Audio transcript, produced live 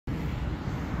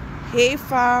Hey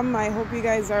fam, I hope you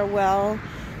guys are well.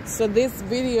 So this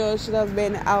video should have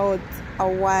been out a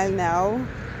while now.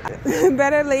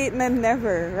 Better late than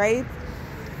never, right?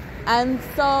 And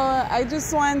so I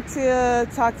just want to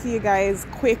talk to you guys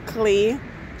quickly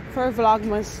for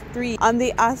Vlogmas 3 on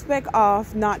the aspect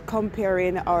of not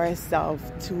comparing ourselves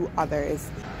to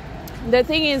others. The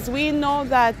thing is, we know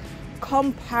that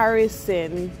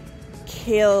comparison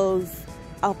kills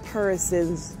a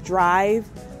person's drive,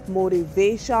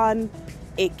 motivation.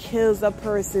 It kills a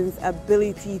person's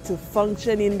ability to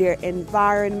function in their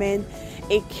environment.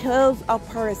 It kills a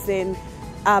person's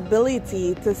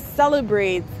ability to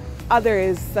celebrate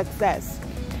others' success.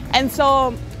 And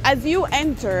so as you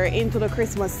enter into the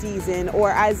Christmas season,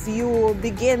 or as you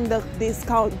begin this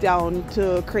countdown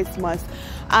to Christmas,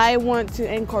 I want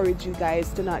to encourage you guys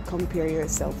to not compare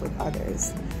yourself with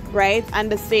others, right?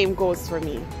 And the same goes for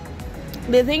me.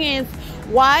 The thing is,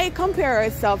 why compare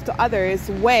ourselves to others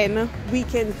when we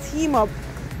can team up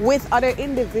with other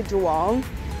individuals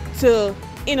to,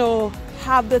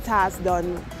 have the task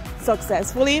done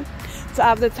successfully, to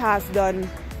have the task done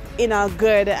in a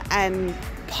good and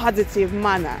positive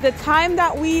manner? The time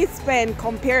that we spend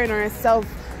comparing ourselves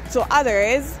to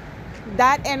others,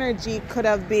 that energy could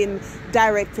have been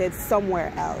directed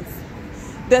somewhere else.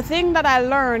 The thing that I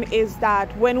learned is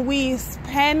that when we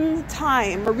spend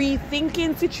time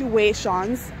rethinking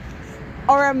situations,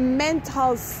 our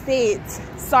mental state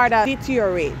sort of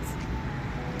deteriorates,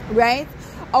 right?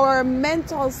 Our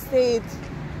mental state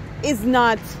is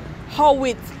not how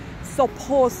it's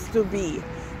supposed to be.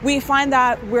 We find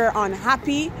that we're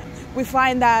unhappy. We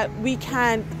find that we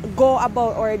can't go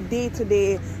about our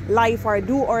day-to-day life or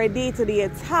do our day-to-day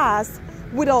tasks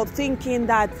without thinking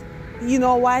that, you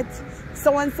know what,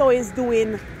 so-and-so is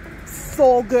doing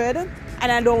so good,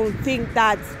 and I don't think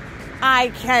that I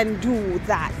can do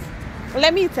that.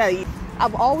 Let me tell you,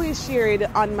 I've always shared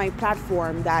on my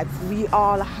platform that we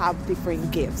all have different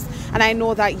gifts. And I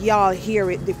know that y'all hear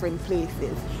it different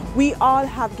places. We all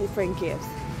have different gifts.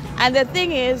 And the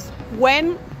thing is,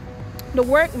 when the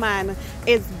workman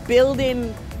is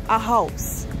building a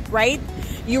house, right?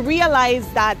 You realize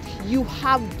that you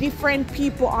have different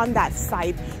people on that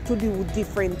site to do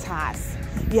different tasks.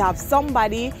 You have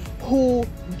somebody who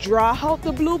draw out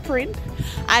the blueprint,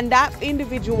 and that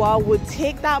individual would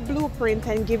take that blueprint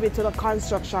and give it to the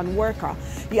construction worker.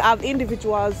 You have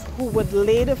individuals who would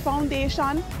lay the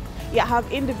foundation. You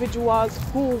have individuals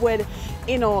who would,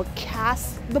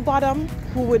 cast the bottom,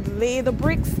 who would lay the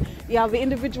bricks. You have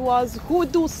individuals who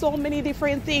do so many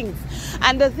different things.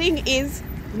 And the thing is,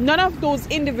 none of those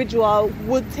individuals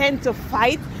would tend to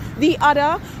fight the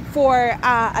other for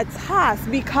a task,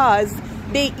 because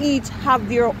they each have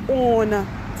their own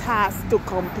task to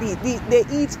complete. They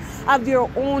each have their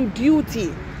own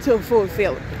duty to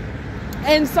fulfill.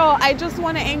 And so I just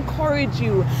want to encourage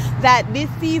you that this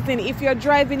season, if you're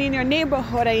driving in your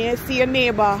neighborhood and you see your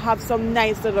neighbor have some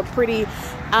nice little pretty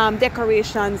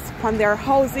decorations from their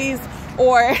houses,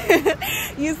 or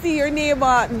you see your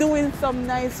neighbor doing some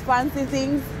nice fancy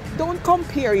things, don't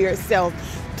compare yourself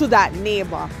to that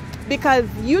neighbor, because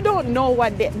you don't know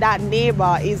what that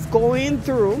neighbor is going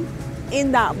through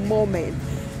in that moment.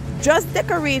 Just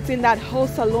decorating that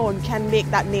house alone can make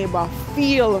that neighbor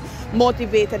feel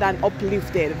motivated and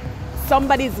uplifted.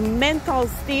 Somebody's mental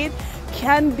state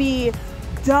can be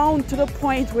down to the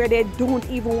point where they don't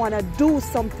even want to do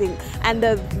something, and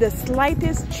the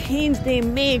slightest change they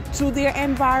make to their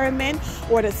environment,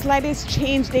 or the slightest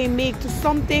change they make to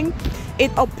something,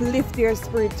 it uplifts their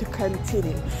spirit to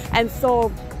continue. And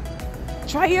so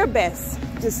try your best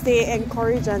to stay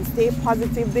encouraged and stay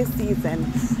positive this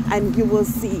season, and you will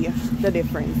see the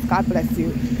difference. God bless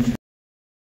you.